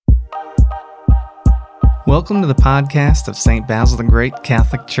Welcome to the podcast of St. Basil the Great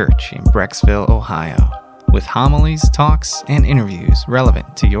Catholic Church in Brecksville, Ohio, with homilies, talks, and interviews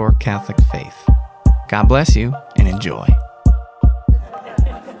relevant to your Catholic faith. God bless you and enjoy.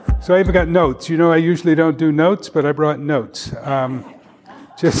 So I even got notes. You know, I usually don't do notes, but I brought notes.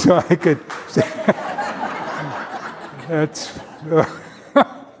 Just so I could...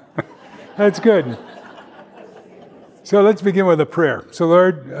 That's good. So let's begin with a prayer. So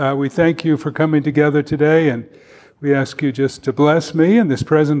Lord, we thank you for coming together today, and we ask you just to bless me in this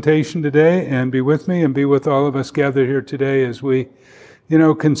presentation today and be with me and be with all of us gathered here today as we,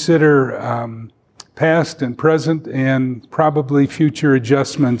 consider past and present and probably future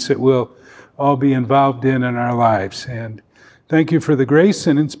adjustments that we'll all be involved in our lives. And thank you for the grace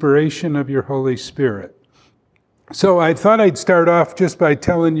and inspiration of your Holy Spirit. So I thought I'd start off just by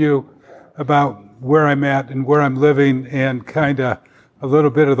telling you about where I'm at and where I'm living and kind of a little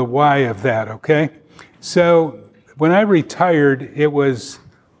bit of the why of that, okay? So when I retired, it was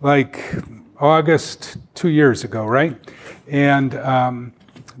like August 2 years ago, right? And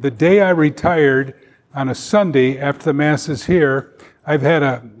the day I retired on a Sunday after the Masses here, I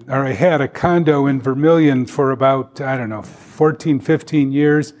had a condo in Vermilion for about, 14, 15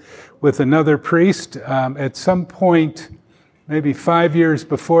 years with another priest. At some point, maybe 5 years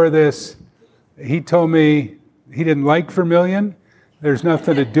before this, he told me he didn't like Vermilion. There's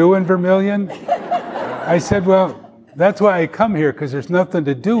nothing to do in Vermilion. I said, well, that's why I come here, because there's nothing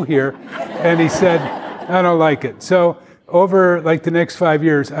to do here. And he said, I don't like it. So over like the next 5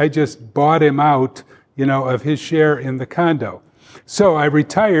 years, I just bought him out, of his share in the condo. So I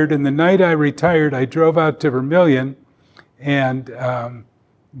retired, and the night I retired, I drove out to Vermilion, and so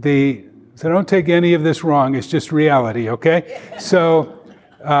don't take any of this wrong. It's just reality, okay? So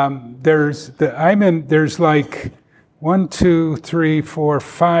there's like 1, 2, 3, 4,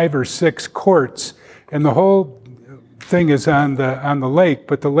 5 or 6 courts, and the whole thing is on the lake,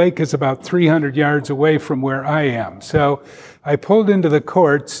 but the lake is about 300 yards away from where I am. So I pulled into the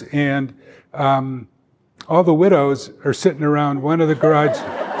courts, and all the widows are sitting around one of the garage,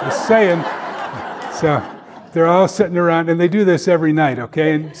 just saying. So they're all sitting around, and they do this every night,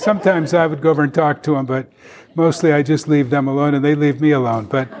 okay? And sometimes I would go over and talk to them, but mostly I just leave them alone, and they leave me alone.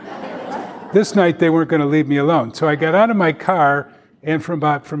 But this night, they weren't going to leave me alone. So I got out of my car, and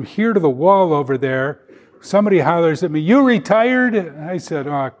from here to the wall over there, somebody hollers at me, "You retired?" I said,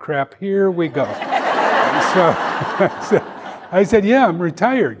 "Oh, crap, here we go." So I said, "Yeah, I'm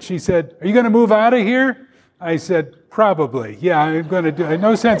retired." She said, "Are you going to move out of here?" I said, "Probably. Yeah, I'm going to do.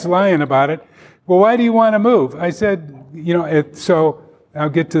 No sense lying about it." "Well, why do you want to move?" I said, so I'll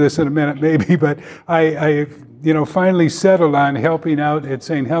get to this in a minute maybe, but I finally settled on helping out at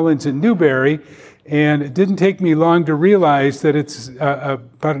St. Helens in Newberry, and it didn't take me long to realize that it's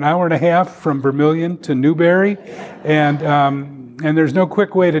about an hour and a half from Vermilion to Newberry, and there's no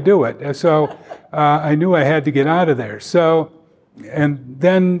quick way to do it. So I knew I had to get out of there. And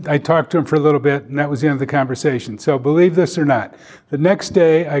then I talked to him for a little bit, and that was the end of the conversation. So believe this or not, the next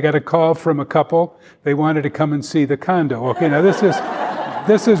day I got a call from a couple. They wanted to come and see the condo. Okay, now this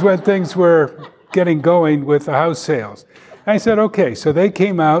is when things were getting going with the house sales. I said, okay. So they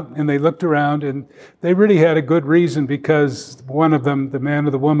came out and they looked around, and they really had a good reason, because one of them, the man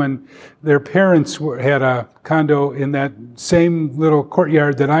or the woman, their parents had a condo in that same little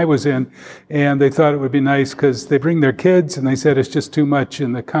courtyard that I was in, and they thought it would be nice because they bring their kids, and they said it's just too much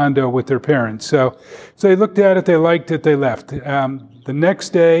in the condo with their parents. So they looked at it, they liked it, they left. The next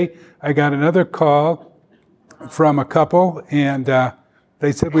day, I got another call from a couple, and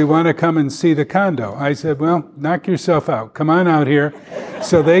they said, "We want to come and see the condo." I said, "Well, knock yourself out. Come on out here."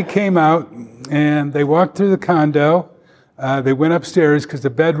 So they came out, and they walked through the condo. They went upstairs because the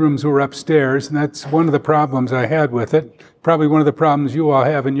bedrooms were upstairs, and that's one of the problems I had with it. Probably one of the problems you all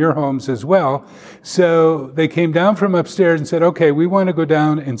have in your homes as well. So they came down from upstairs and said, "Okay, we want to go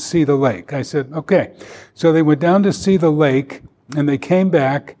down and see the lake." I said, "Okay." So they went down to see the lake, and they came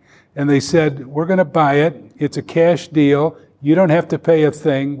back, and they said, "We're going to buy it. It's a cash deal. You don't have to pay a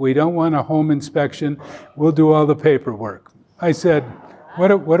thing. We don't want a home inspection. We'll do all the paperwork." I said, what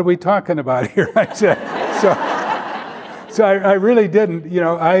are we talking about here? I said, so I really didn't,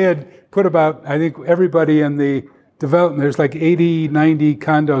 I had put about, I think everybody in the development, there's like 80, 90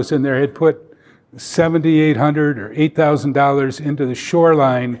 condos in there, had put $7,800 or $8,000 into the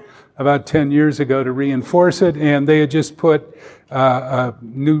shoreline about 10 years ago to reinforce it, and they had just put a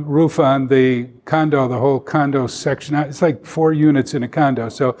new roof on the condo, the whole condo section. It's like 4 units in a condo.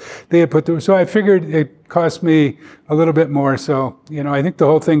 So they had so I figured it cost me a little bit more. So, I think the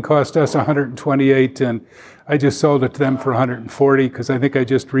whole thing cost us $128, and I just sold it to them for 140 because I think I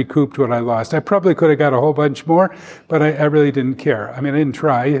just recouped what I lost. I probably could have got a whole bunch more, but I really didn't care. I mean, I didn't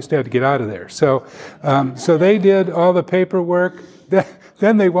try. I just had to get out of there. So they did all the paperwork.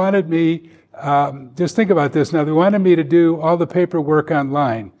 Then they wanted me, just think about this now, they wanted me to do all the paperwork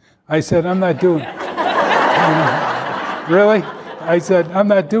online. I said, I'm not doing Really? I said, I'm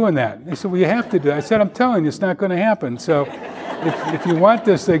not doing that. They said, well, you have to do it. I said, I'm telling you, it's not going to happen. So if you want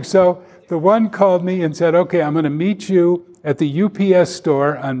this thing. So the one called me and said, okay, I'm going to meet you at the UPS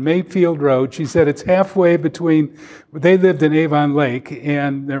store on Mayfield Road. She said it's halfway between, they lived in Avon Lake,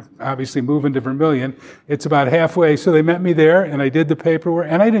 and they're obviously moving to Vermilion. It's about halfway. So they met me there, and I did the paperwork.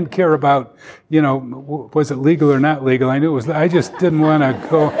 And I didn't care about, was it legal or not legal. I knew it was, I just didn't want to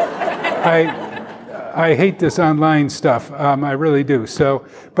go. I hate this online stuff. I really do. So,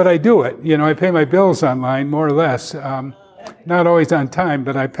 but I do it. I pay my bills online, more or less. Not always on time,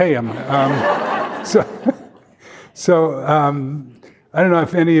 but I pay them. So I don't know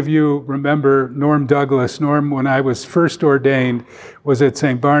if any of you remember Norm Douglas. Norm, when I was first ordained, was at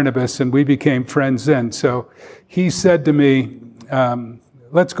St. Barnabas, and we became friends then. So he said to me,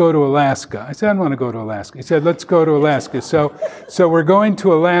 let's go to Alaska. I said, I don't want to go to Alaska. He said, let's go to Alaska. So we're going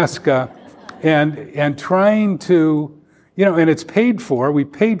to Alaska and trying to, and it's paid for. We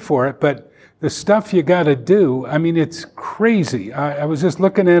paid for it, but the stuff you got to do, I mean, it's crazy. I was just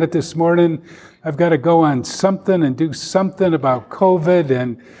looking at it this morning. I've got to go on something and do something about COVID,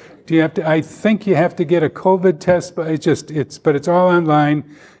 and I think you have to get a COVID test, but it's all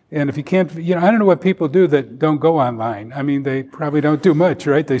online. And if you can't, I don't know what people do that don't go online. I mean, they probably don't do much,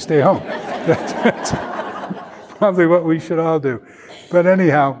 right? They stay home. That's probably what we should all do. But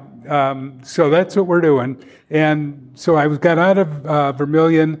anyhow, so that's what we're doing. And so I got out of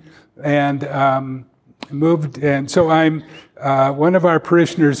Vermilion and moved. And so I'm one of our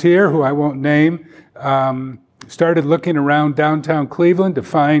parishioners here, who I won't name, started looking around downtown Cleveland to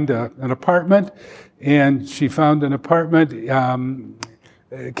find an apartment. And she found an apartment.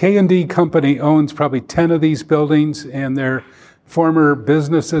 K&D Company owns probably 10 of these buildings, and they're former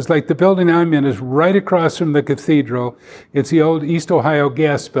businesses. Like the building I'm in is right across from the cathedral. It's the old East Ohio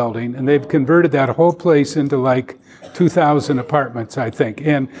Gas building, and they've converted that whole place into like 2,000 apartments, I think.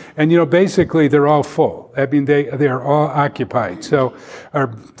 And basically they're all full. I mean, they are all occupied. So,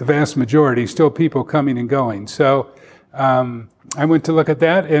 or the vast majority, still people coming and going. So I went to look at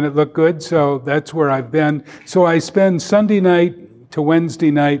that, and it looked good. So that's where I've been. So I spend Sunday night to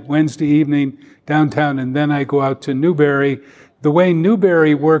Wednesday night, Wednesday evening downtown, and then I go out to Newberry. The way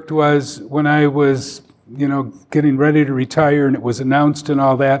Newberry worked was when I was, getting ready to retire and it was announced and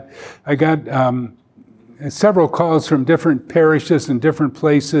all that, I got several calls from different parishes and different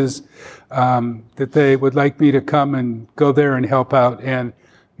places that they would like me to come and go there and help out. And,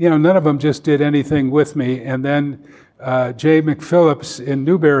 none of them just did anything with me. And then Jay McPhillips in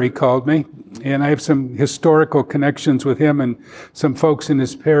Newberry called me, and I have some historical connections with him and some folks in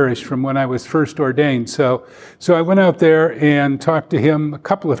his parish from when I was first ordained. So I went out there and talked to him a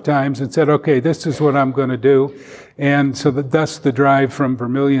couple of times and said, okay, this is what I'm going to do. And so thus the drive from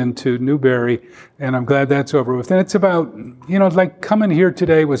Vermilion to Newberry, and I'm glad that's over with. And it's about, like coming here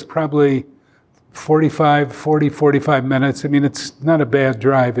today was probably 45 minutes. I mean, it's not a bad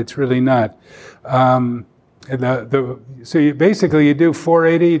drive. It's really not. So you do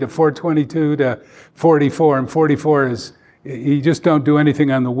 480 to 422 to 44, and 44 is, you just don't do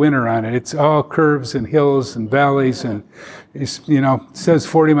anything on the winter on it. It's all curves and hills and valleys, and it says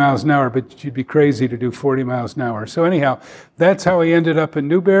 40 miles an hour, but you'd be crazy to do 40 miles an hour. So anyhow, that's how I ended up in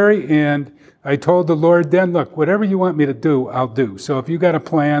Newberry, and I told the Lord then, look, whatever you want me to do, I'll do. So if you got a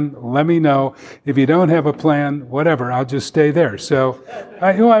plan, let me know. If you don't have a plan, whatever, I'll just stay there. So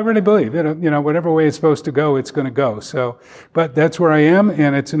I really believe it. Whatever way it's supposed to go, it's going to go. So, but that's where I am,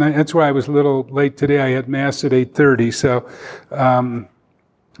 and that's why I was a little late today. I had Mass at 8:30. So,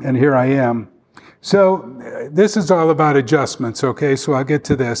 and here I am. So this is all about adjustments. Okay, so I'll get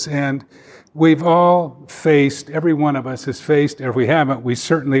to this. And we've all faced, every one of us has faced, if we haven't, we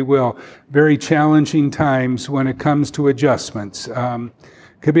certainly will, very challenging times when it comes to adjustments.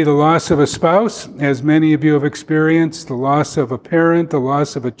 Could be the loss of a spouse, as many of you have experienced, the loss of a parent, the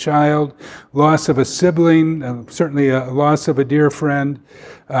loss of a child, loss of a sibling, certainly a loss of a dear friend,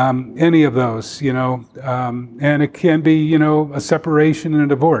 any of those, and it can be, a separation and a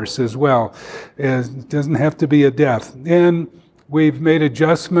divorce as well. It doesn't have to be a death. And we've made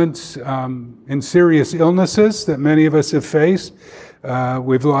adjustments in serious illnesses that many of us have faced.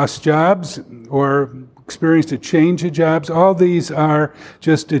 We've lost jobs or experienced a change of jobs. All these are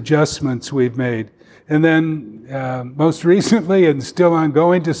just adjustments we've made. And then most recently, and still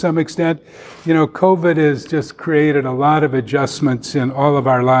ongoing to some extent, COVID has just created a lot of adjustments in all of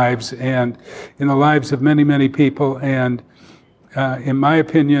our lives and in the lives of many, many people. And in my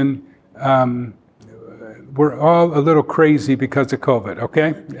opinion, we're all a little crazy because of COVID,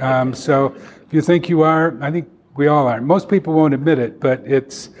 okay? So if you think you are, I think we all are. Most people won't admit it, but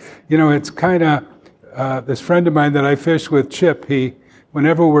it's kind of, this friend of mine that I fish with, Chip,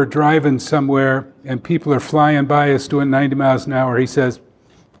 whenever we're driving somewhere and people are flying by us doing 90 miles an hour, he says,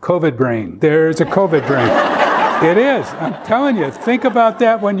 COVID brain. There's a COVID brain. It is. I'm telling you, think about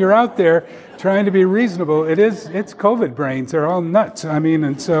that when you're out there trying to be reasonable. It's COVID brains. They're all nuts.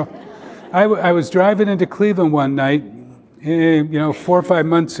 And so I was driving into Cleveland one night, 4 or 5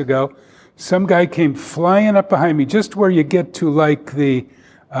 months ago. Some guy came flying up behind me, just where you get to like the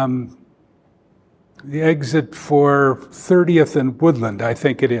exit for 30th and Woodland, I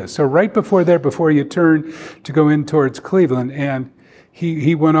think it is. So right before there, before you turn to go in towards Cleveland, and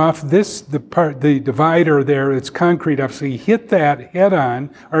he went off the divider there, it's concrete up, so he hit that head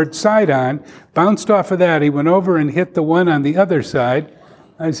on, or side on, bounced off of that, he went over and hit the one on the other side.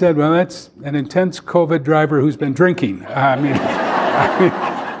 I said, well, that's an intense COVID driver who's been drinking.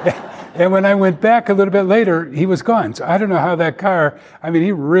 And when I went back a little bit later, he was gone. So I don't know how that car,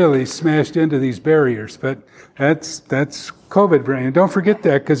 he really smashed into these barriers, but that's COVID brain. And don't forget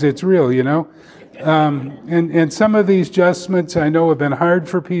that, because it's real, And some of these adjustments I know have been hard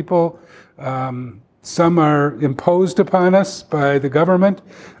for people. Some are imposed upon us by the government.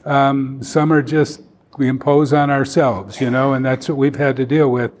 Some are just, we impose on ourselves, and that's what we've had to deal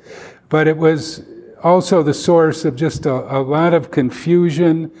with. But it was also the source of just a lot of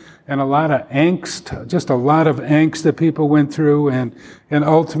confusion and a lot of angst, just a lot of angst that people went through, and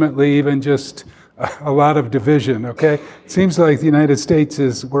ultimately even just a lot of division, okay? It seems like the United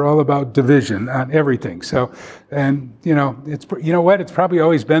States we're all about division on everything. So, and it's, it's probably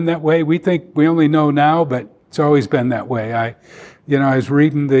always been that way. We think we only know now, but it's always been that way. I was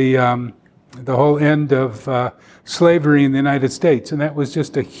reading the whole end of slavery in the United States, and that was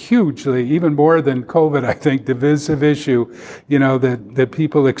just a hugely, even more than COVID, I think, divisive issue, that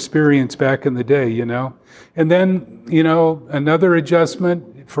people experienced back in the day, And then, another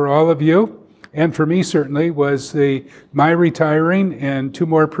adjustment for all of you, and for me certainly, was my retiring and 2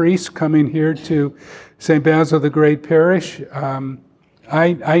 more priests coming here to St. Basil the Great Parish.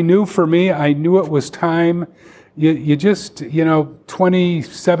 I knew it was time. You just,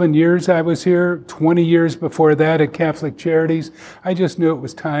 27 years I was here, 20 years before that at Catholic Charities. I just knew it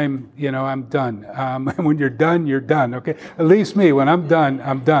was time, I'm done. When you're done, you're done, okay? At least me, when I'm done,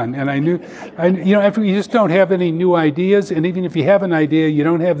 I'm done. And I knew, after you just don't have any new ideas, and even if you have an idea, you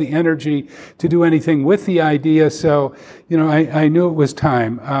don't have the energy to do anything with the idea. So, I knew it was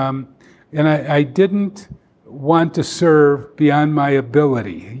time. And I didn't want to serve beyond my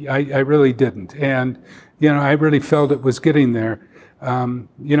ability. I really didn't. And I really felt it was getting there.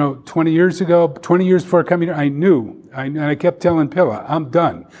 20 years ago, 20 years before coming here, I knew, and I kept telling Pilla, I'm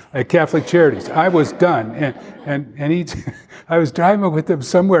done at Catholic Charities. I was done. And I was driving with him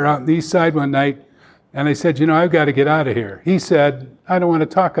somewhere out on the east side one night, and I said, I've got to get out of here. He said, I don't want to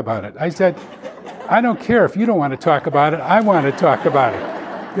talk about it. I said, I don't care if you don't want to talk about it. I want to talk about it.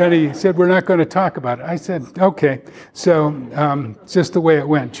 And he said, we're not going to talk about it. I said, okay. So it's just the way it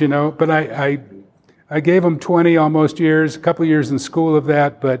went, But I gave him 20 almost years, a couple of years in school of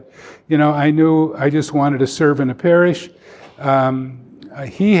that, but, I knew I just wanted to serve in a parish.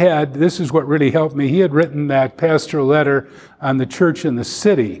 This is what really helped me, he had written that pastoral letter on the church in the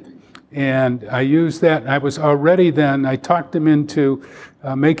city, and I used that. I was already then, I talked him into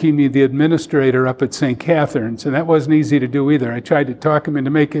making me the administrator up at St. Catherine's, and that wasn't easy to do either. I tried to talk him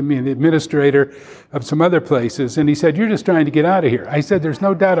into making me the administrator of some other places, and he said, you're just trying to get out of here. I said, there's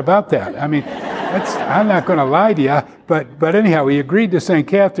no doubt about that. I'm not going to lie to you, but anyhow, he agreed to St.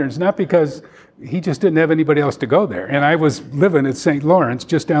 Catherine's, not because he just didn't have anybody else to go there, and I was living at St. Lawrence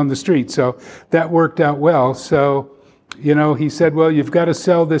just down the street, so that worked out well. So, he said, well, you've got to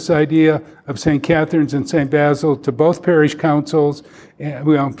sell this idea of St. Catherine's and St. Basil to both parish councils,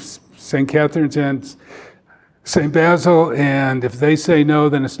 St. Catherine's and St. Basil, and if they say no,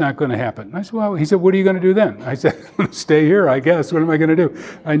 then it's not going to happen. I said, well, he said, what are you going to do then? I said, I'm going to stay here, I guess. What am I going to do?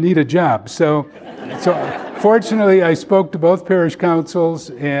 I need a job. So fortunately, I spoke to both parish councils,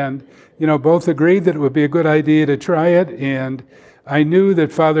 and, both agreed that it would be a good idea to try it. And I knew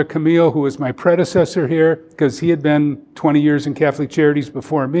that Father Camille, who was my predecessor here, because he had been 20 years in Catholic Charities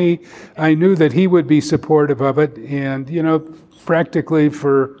before me, I knew that he would be supportive of it. And, practically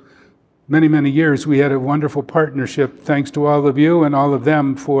for many, many years, we had a wonderful partnership, thanks to all of you and all of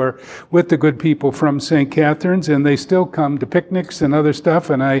them, with the good people from St. Catherine's, and they still come to picnics and other stuff,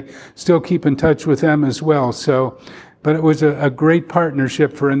 and I still keep in touch with them as well. So, but it was a great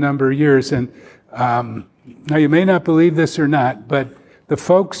partnership for a number of years. And now you may not believe this or not, but the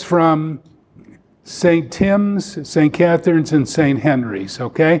folks from St. Tim's, St. Catherine's, and St. Henry's,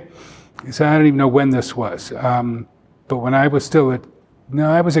 okay? So I don't even know when this was, but when I was still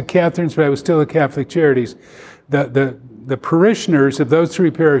I was at Catherine's, but I was still at Catholic Charities. The parishioners of those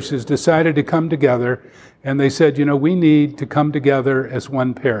three parishes decided to come together, and they said, we need to come together as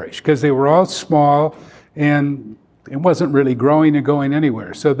one parish, because they were all small, and it wasn't really growing and going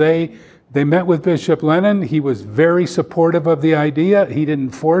anywhere. So they met with Bishop Lennon. He was very supportive of the idea. He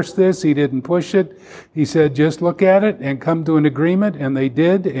didn't force this. He didn't push it. He said, just look at it and come to an agreement, and they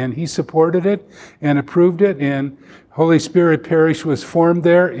did, and he supported it and approved it, and Holy Spirit Parish was formed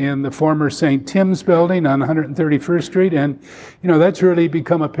there in the former St. Tim's building on 131st Street, and that's really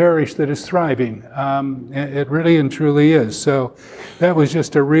become a parish that is thriving. It really and truly is. So that was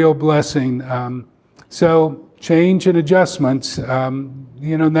just a real blessing. So change and adjustments, and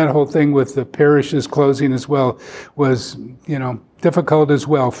that whole thing with the parishes closing as well was, difficult as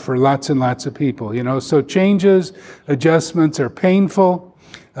well for lots and lots of people. So changes, adjustments are painful,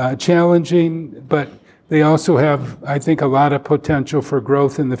 challenging, but they also have, I think, a lot of potential for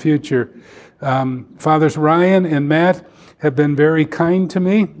growth in the future. Fathers Ryan and Matt have been very kind to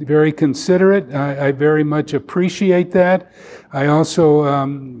me, very considerate. I very much appreciate that. I also,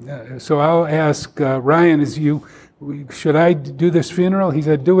 so I'll ask Ryan, should I do this funeral? He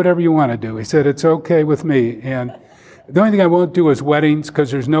said, do whatever you want to do. He said, it's okay with me. And the only thing I won't do is weddings,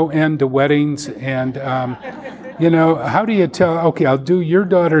 because there's no end to weddings. And how do you tell, okay, I'll do your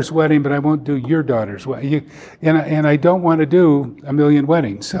daughter's wedding, but I won't do your daughter's wedding. And I don't want to do a million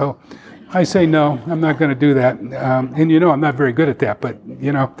weddings. So I say, no, I'm not going to do that. And I'm not very good at that. But,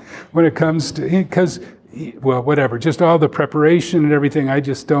 when it comes to, because, well, whatever, just all the preparation and everything, I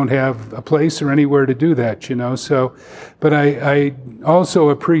just don't have a place or anywhere to do that, So, but I also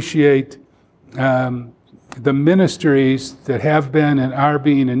appreciate the ministries that have been and are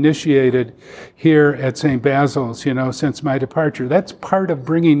being initiated here at St. Basil's, since my departure. That's part of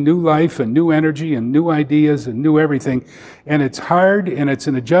bringing new life and new energy and new ideas and new everything. And it's hard and it's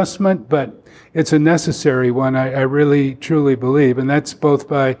an adjustment, but it's a necessary one, I really, truly believe. And that's both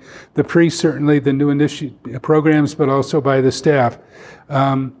by the priests, certainly the new programs, but also by the staff.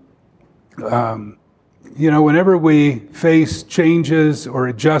 Whenever we face changes or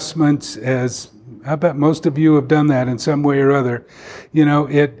adjustments, as I bet most of you have done that in some way or other,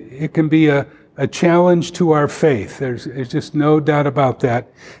 it can be a challenge to our faith. There's just no doubt about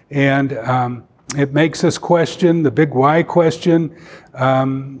that. And it makes us question the big why question,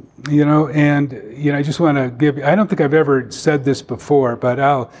 and I just want to give, I don't think I've ever said this before, but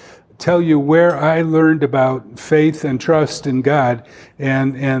I'll tell you where I learned about faith and trust in God,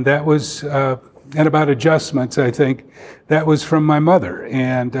 and that was, and about adjustments, I think, that was from my mother.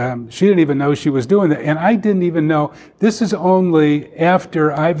 And she didn't even know she was doing that. And I didn't even know. This is only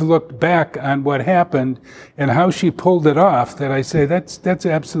after I've looked back on what happened and how she pulled it off that I say, that's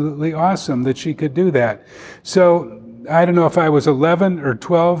absolutely awesome that she could do that. So I don't know if I was 11 or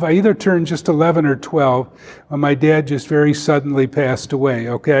 12. I either turned just 11 or 12 when my dad just very suddenly passed away,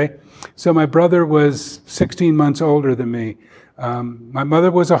 okay? So my brother was 16 months older than me. My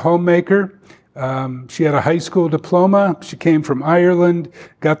mother was a homemaker. She had a high school diploma. She came from Ireland,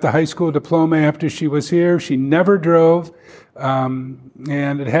 got the high school diploma after she was here. She never drove, and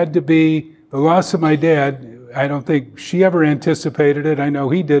it had to be the loss of my dad. I don't think she ever anticipated it. I know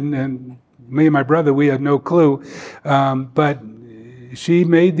he didn't, and me and my brother, we had no clue. But she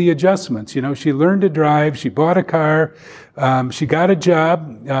made the adjustments. She learned to drive. She bought a car. She got a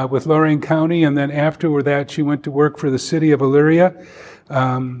job with Lorain County, and then after that, she went to work for the city of Elyria.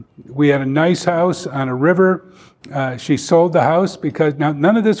 We had a nice house on a river. She sold the house because, now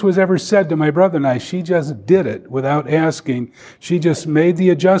none of this was ever said to my brother and I. She just did it without asking. She just made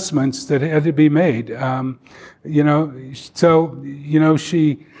the adjustments that had to be made.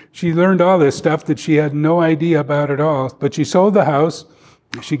 She learned all this stuff that she had no idea about at all. But she sold the house.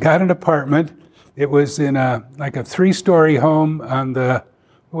 She got an apartment. It was in a 3-story home on the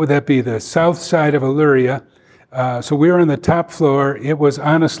south side of Elyria. So we were on the top floor. It was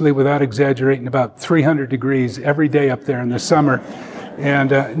honestly, without exaggerating, about 300 degrees every day up there in the summer.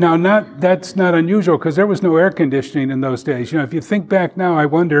 And that's not unusual because there was no air conditioning in those days. If you think back now, I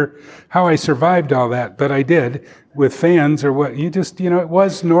wonder how I survived all that, but I did with fans or what. It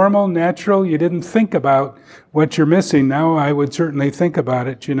was normal, natural. You didn't think about what you're missing. Now I would certainly think about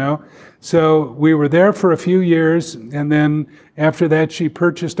it, So we were there for a few years, and then after that, she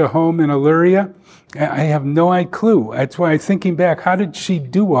purchased a home in Illyria. I have no clue. That's why, thinking back, how did she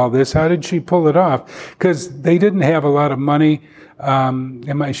do all this? How did she pull it off? Because they didn't have a lot of money.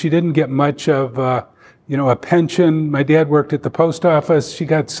 She didn't get much of, a pension. My dad worked at the post office. She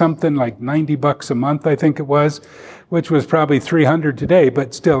got something like $90 a month, I think it was, which was probably $300 today,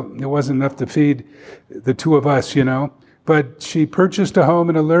 but still, it wasn't enough to feed the two of us, But she purchased a home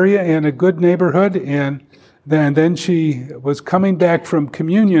in Illyria in a good neighborhood, and then she was coming back from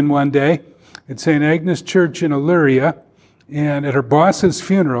communion one day at St. Agnes Church in Illyria, and at her boss's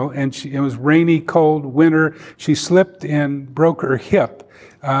funeral, and it was rainy, cold winter. She slipped and broke her hip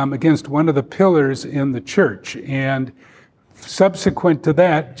against one of the pillars in the church. And subsequent to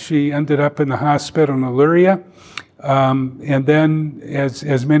that, she ended up in the hospital in Illyria. And then,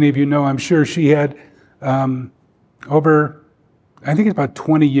 as many of you know, I'm sure she had over, I think it's about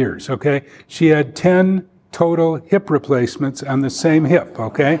 20 years, okay? She had 10 total hip replacements on the same hip,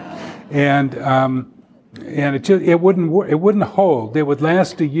 okay? And it wouldn't hold. It would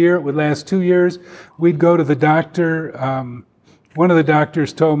last a year. It would last 2 years. We'd go to the doctor. One of the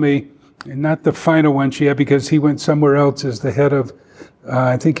doctors told me, not the final one she had because he went somewhere else as the head of,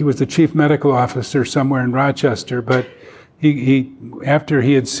 I think he was the chief medical officer somewhere in Rochester. But he after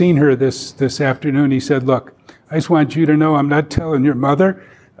he had seen her this afternoon, he said, "Look, I just want you to know I'm not telling your mother.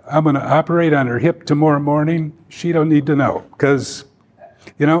 I'm going to operate on her hip tomorrow morning. She don't need to know because."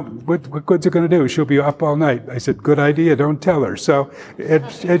 What good's it going to do? She'll be up all night. I said, good idea, don't tell her. So,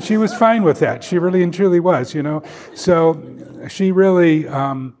 and she was fine with that. She really and truly was, So she really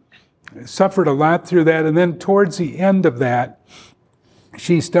suffered a lot through that. And then towards the end of that,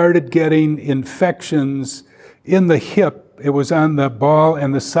 she started getting infections in the hip. It was on the ball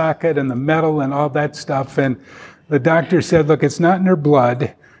and the socket and the metal and all that stuff. And the doctor said, look, it's not in her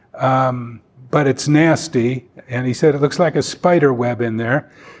blood, but it's nasty. And he said, it looks like a spider web in there.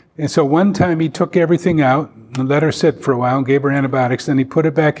 And so one time he took everything out and let her sit for a while and gave her antibiotics. Then he put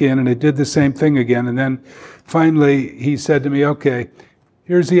it back in and it did the same thing again. And then finally he said to me, okay,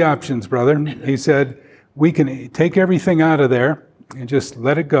 here's the options, brother. He said, we can take everything out of there and just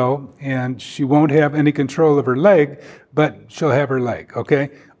let it go. And she won't have any control of her leg, but she'll have her leg,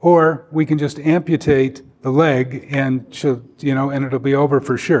 okay? Or we can just amputate the leg and she'll, and it'll be over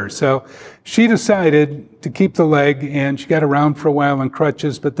for sure. So she decided to keep the leg and she got around for a while on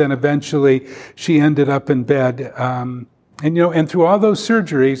crutches, but then eventually she ended up in bed. And through all those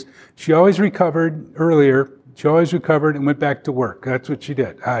surgeries, she always recovered earlier. She always recovered and went back to work. That's what she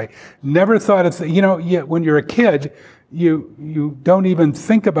did. I never thought of, when you're a kid, you don't even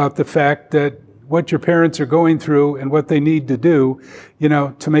think about the fact that what your parents are going through and what they need to do,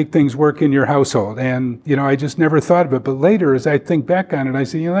 to make things work in your household. And, I just never thought of it. But later, as I think back on it, I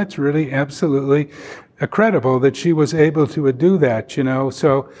say, that's really absolutely incredible that she was able to do that,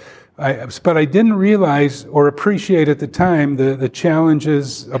 but I didn't realize or appreciate at the time the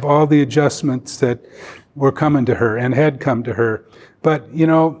challenges of all the adjustments that were coming to her and had come to her. But,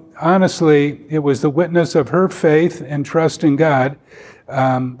 honestly, it was the witness of her faith and trust in God,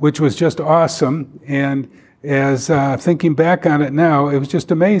 which was just awesome. And as thinking back on it now, it was just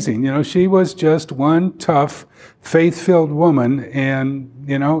amazing. She was just one tough, faith-filled woman, and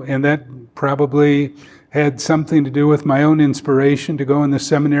that probably had something to do with my own inspiration to go in the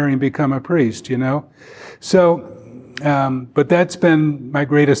seminary and become a priest. So, but that's been my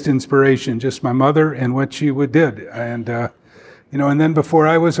greatest inspiration, just my mother and what she did. And and then before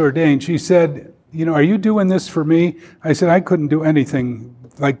I was ordained, she said, are you doing this for me? I said, I couldn't do anything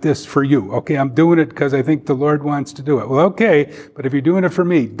like this for you. Okay, I'm doing it because I think the Lord wants to do it. Well, okay, but if you're doing it for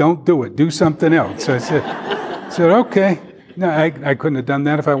me, don't do it. Do something else. I said, okay. No, I couldn't have done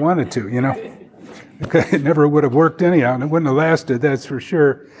that if I wanted to, It never would have worked anyhow, and it wouldn't have lasted, that's for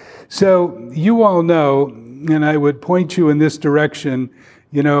sure. So you all know, and I would point you in this direction,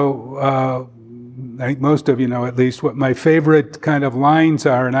 I think most of you know at least what my favorite kind of lines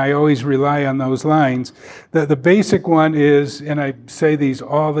are, and I always rely on those lines. The basic one is, and I say these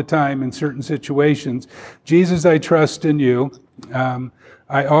all the time in certain situations, Jesus, I trust in you.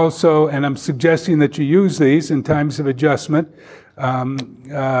 I also, and I'm suggesting that you use these in times of adjustment.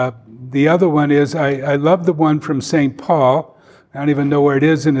 The other one is, I love the one from St. Paul. I don't even know where it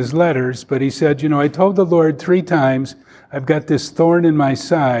is in his letters, but he said, I told the Lord 3 times, I've got this thorn in my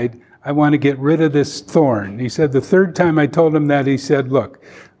side. I want to get rid of this thorn. He said the third time I told him that, he said, look,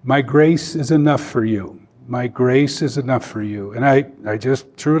 my grace is enough for you. My grace is enough for you. And I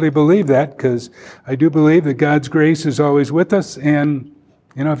just truly believe that, because I do believe that God's grace is always with us. And,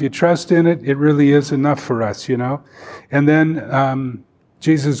 if you trust in it, it really is enough for us, And then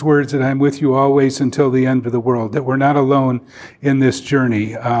Jesus' words that I'm with you always until the end of the world, that we're not alone in this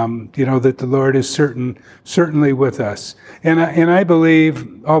journey, that the Lord is certainly with us. And I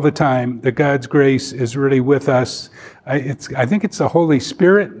believe all the time that God's grace is really with us. I think it's the Holy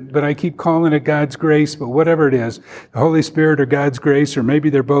Spirit, but I keep calling it God's grace, but whatever it is, the Holy Spirit or God's grace, or maybe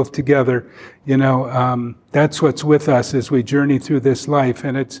they're both together, that's what's with us as we journey through this life.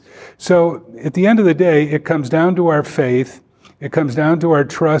 And so at the end of the day, it comes down to our faith. It comes down to our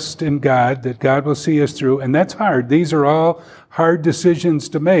trust in God, that God will see us through, and that's hard. These are all hard decisions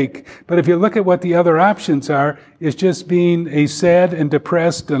to make. But if you look at what the other options are, it's just being a sad and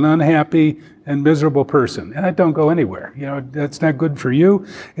depressed and unhappy and miserable person. And that don't go anywhere. That's not good for you.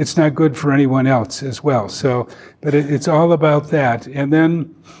 It's not good for anyone else as well. So, but it's all about that. And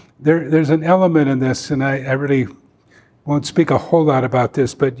then there's an element in this, and I really won't speak a whole lot about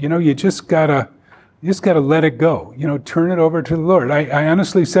this, but you just gotta let it go. Turn it over to the Lord. I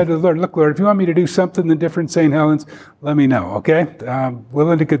honestly said to the Lord, look, Lord, if you want me to do something different in St. Helens, let me know, okay? I'm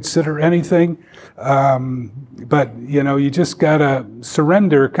willing to consider anything. But, you just got to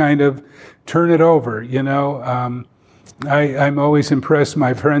surrender, kind of turn it over, I'm always impressed,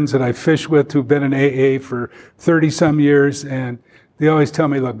 my friends that I fish with who've been in AA for 30-some years, and they always tell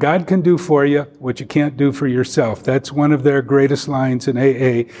me, look, God can do for you what you can't do for yourself. That's one of their greatest lines in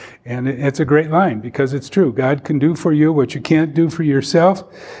AA. And it's a great line, because it's true. God can do for you what you can't do for yourself.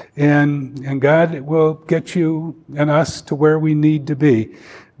 And God will get you and us to where we need to be.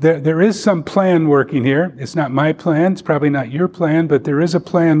 There is some plan working here. It's not my plan. It's probably not your plan, but there is a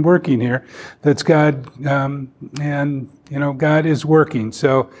plan working here that's God, and God is working.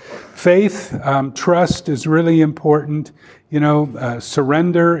 So faith, trust is really important.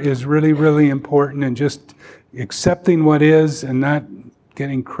 Surrender is really, really important, and just accepting what is and not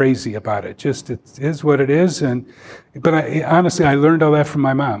getting crazy about it. Just, it is what it is. But honestly, I learned all that from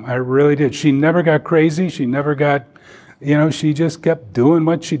my mom. I really did. She never got crazy. She never got, she just kept doing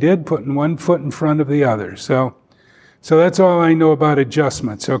what she did, putting one foot in front of the other. So that's all I know about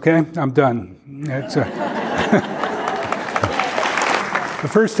adjustments, okay? I'm done. The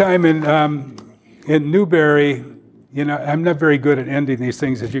first time in Newberry, I'm not very good at ending these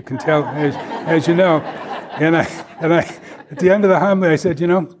things, as you can tell, as you know. And I, at the end of the homily, I said,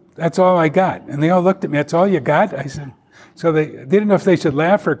 that's all I got. And they all looked at me. That's all you got? I said. So they didn't know if they should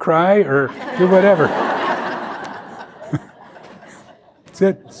laugh or cry or do whatever. That's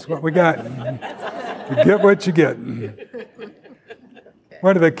it. That's what we got. You get what you get.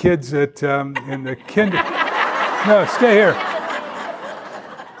 One of the kids in the no, stay here.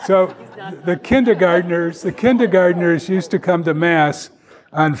 So the kindergartners used to come to Mass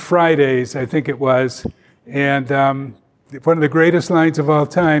on Fridays, I think it was. And one of the greatest lines of all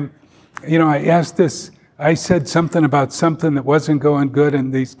time, I said something about something that wasn't going good,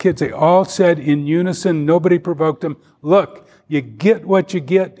 and these kids, they all said in unison, nobody provoked them, look, you get what you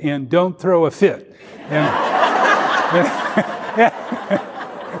get and don't throw a fit.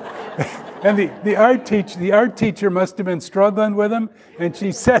 And the art teacher must have been struggling with them, and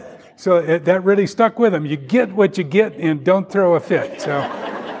she said, so that really stuck with them. You get what you get and don't throw a fit. So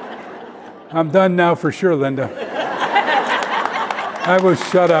I'm done now for sure, Linda. I will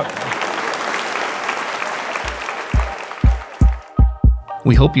shut up.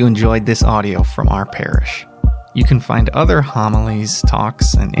 We hope you enjoyed this audio from our parish. You can find other homilies,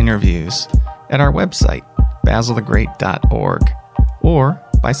 talks, and interviews at our website, basilthegreat.org, or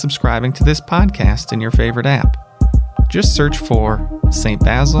by subscribing to this podcast in your favorite app. Just search for St.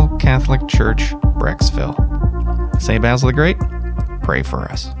 Basil Catholic Church, Brecksville. St. Basil the Great, pray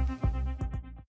for us.